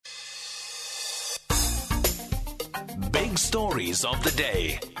big stories of the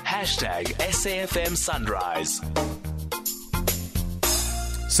day. #SAFM Sunrise.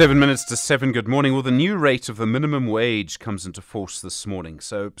 7 minutes to 7. Good morning. Well, the new rate of the minimum wage comes into force this morning.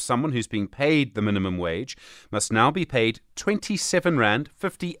 So someone who's being paid the minimum wage must now be paid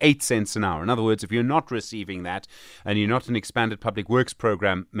R27.58 an hour. In other words, if you're not receiving that and you're not an expanded public works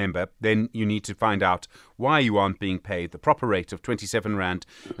program member, then you need to find out why you aren't being paid the proper rate of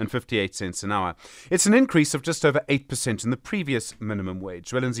R27.58 an hour. It's an increase of just over 8% in the previous minimum wage.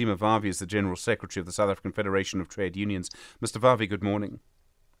 Zwelinzima Vavi is the General Secretary of the South African Federation of Trade Unions. Mr. Vavi, good morning.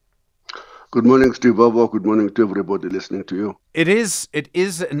 Good morning, Steve Bobo. Good morning to everybody listening to you. It is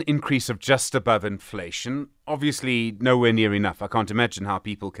an increase of just above inflation. Obviously, nowhere near enough. I can't imagine how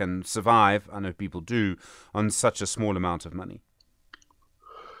people can survive, I know people do, on such a small amount of money.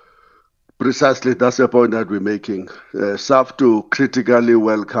 Precisely, that's the point that we're making. Saftu critically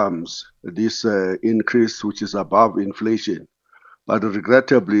welcomes this increase, which is above inflation. But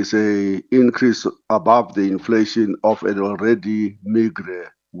regrettably, it's an increase above the inflation of an already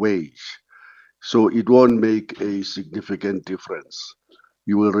meagre wage. So it won't make a significant difference.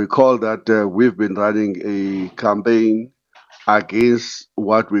 You will recall that we've been running a campaign against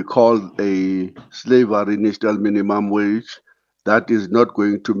what we call a slavery national minimum wage that is not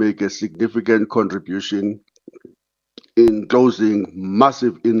going to make a significant contribution in closing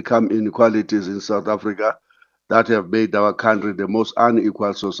massive income inequalities in South Africa that have made our country the most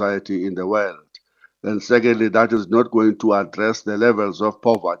unequal society in the world. And secondly, that is not going to address the levels of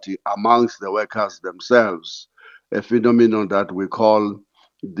poverty amongst the workers themselves, a phenomenon that we call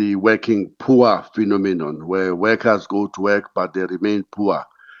the working poor phenomenon, where workers go to work but they remain poor.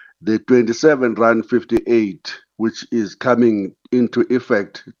 The 27.58, which is coming into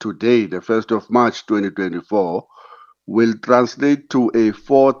effect today, the 1st of March 2024, will translate to a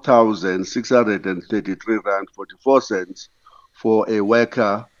R4,633.44 for a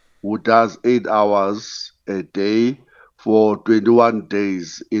worker who does 8 hours a day for 21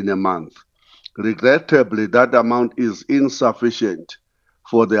 days in a month. Regrettably, that amount is insufficient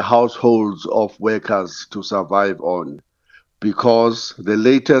for the households of workers to survive on, because the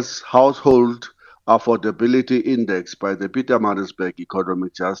latest household affordability index by the Pietermaritzburg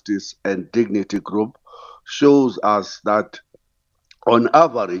Economic Justice and Dignity Group shows us that on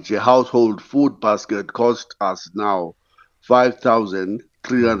average, a household food basket costs us now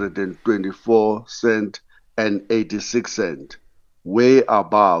 5,324.86, way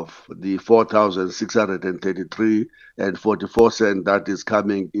above the 4,633.44 that is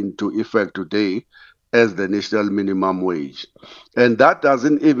coming into effect today as the national minimum wage. And that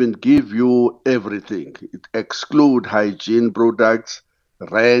doesn't even give you everything. It excludes hygiene products,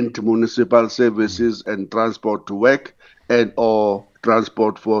 rent, municipal services, and transport to work, and or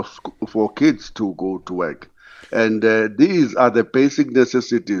transport for kids to go to work. And these are the basic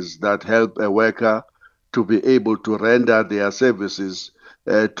necessities that help a worker to be able to render their services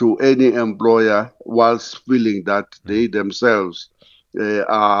to any employer whilst feeling that they themselves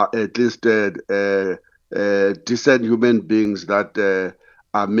are at least decent human beings that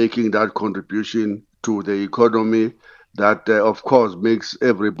are making that contribution to the economy that, of course, makes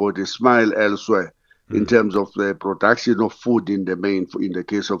everybody smile elsewhere in terms of the production of food in the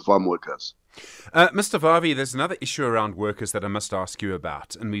case of farm workers. Mr. Vavi, there's another issue around workers that I must ask you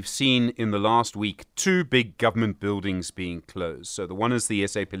about. And we've seen in the last week 2 big government buildings being closed. So the one is the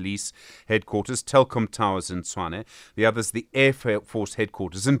SA Police headquarters, Telkom Towers in Tshwane. The other is the Air Force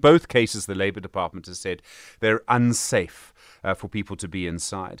headquarters. In both cases, the Labour Department has said they're unsafe for people to be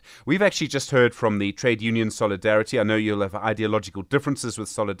inside. We've actually just heard from the trade union Solidarity. I know you'll have ideological differences with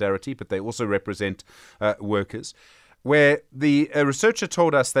Solidarity, but they also represent workers, where the researcher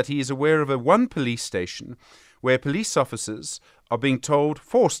told us that he is aware of one police station where police officers are being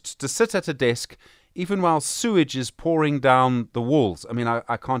forced to sit at a desk even while sewage is pouring down the walls. I mean,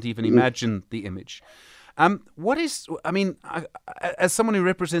 I can't even imagine the image. As someone who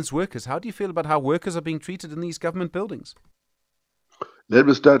represents workers, how do you feel about how workers are being treated in these government buildings? Let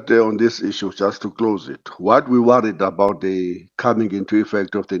me start on this issue just to close it. What we worried about the coming into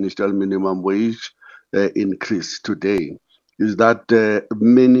effect of the national minimum wage increase today is that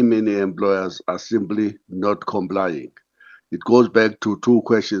many employers are simply not complying. It goes back to 2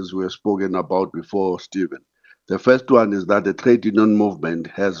 questions we have spoken about before, Stephen. The first one is that the trade union movement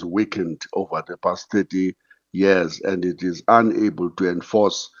has weakened over the past 30 years and it is unable to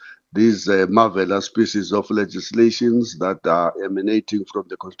enforce these marvelous pieces of legislations that are emanating from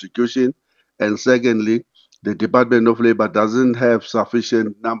the Constitution. And secondly, the Department of Labor doesn't have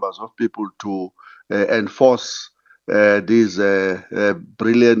sufficient numbers of people to enforce these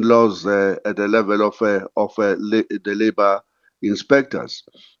brilliant laws at the level of the labor inspectors.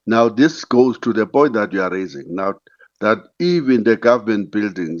 Now, this goes to the point that you are raising. Now, that even the government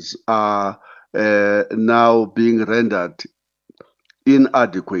buildings are now being rendered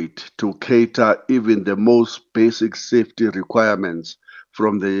inadequate to cater even the most basic safety requirements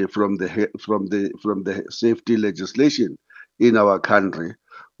from the safety legislation in our country.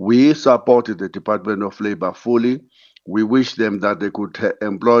 We supported the Department of Labor fully. We wish them that they could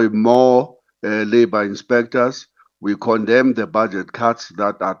employ more labor inspectors. We condemn the budget cuts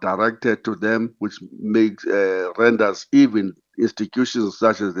that are directed to them, which makes renders even institutions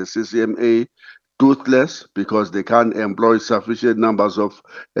such as the CCMA toothless because they can't employ sufficient numbers of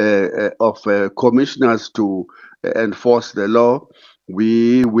commissioners to enforce the law.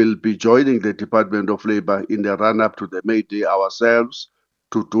 We will be joining the Department of Labor in the run-up to the May Day ourselves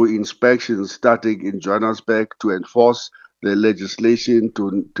to do inspections starting in Johannesburg to enforce the legislation,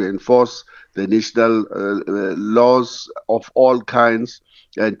 to enforce the national laws of all kinds,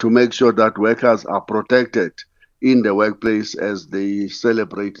 and to make sure that workers are protected in the workplace as they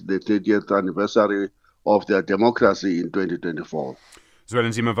celebrate the 30th anniversary of their democracy in 2024.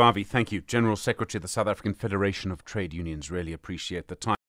 Zwelinzima Vavi, thank you. General Secretary of the South African Federation of Trade Unions. Really appreciate the time.